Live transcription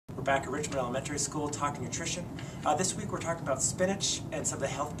We're back at Richmond Elementary School talking nutrition. This week we're talking about spinach and some of the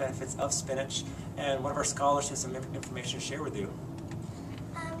health benefits of spinach, and one of our scholars has some information to share with you.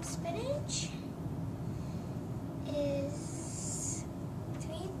 Spinach is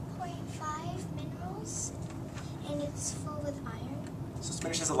 3.5 minerals, and it's full with iron. So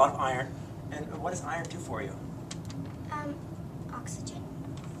spinach has a lot of iron, and what does iron do for you? Oxygen.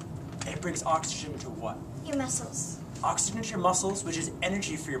 And it brings oxygen to what? Your muscles. Oxygen to your muscles, which is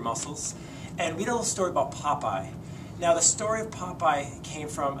energy for your muscles. And we know a little story about Popeye. Now, the story of Popeye came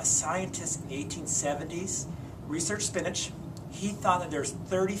from a scientist in the 1870s, researched spinach. He thought that there's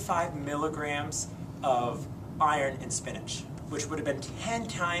 35 milligrams of iron in spinach, which would have been 10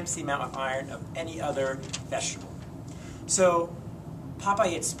 times the amount of iron of any other vegetable. So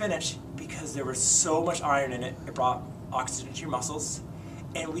Popeye ate spinach because there was so much iron in it, it brought oxygen to your muscles.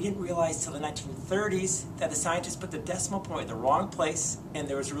 And we didn't realize till the 1930s that the scientists put the decimal point in the wrong place, and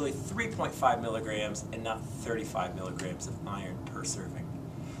there was really 3.5 milligrams and not 35 milligrams of iron per serving.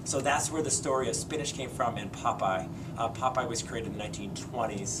 So that's where the story of spinach came from in Popeye. Popeye was created in the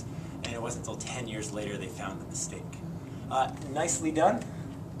 1920s, and it wasn't until 10 years later they found the mistake. Nicely done.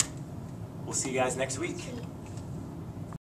 We'll see you guys next week.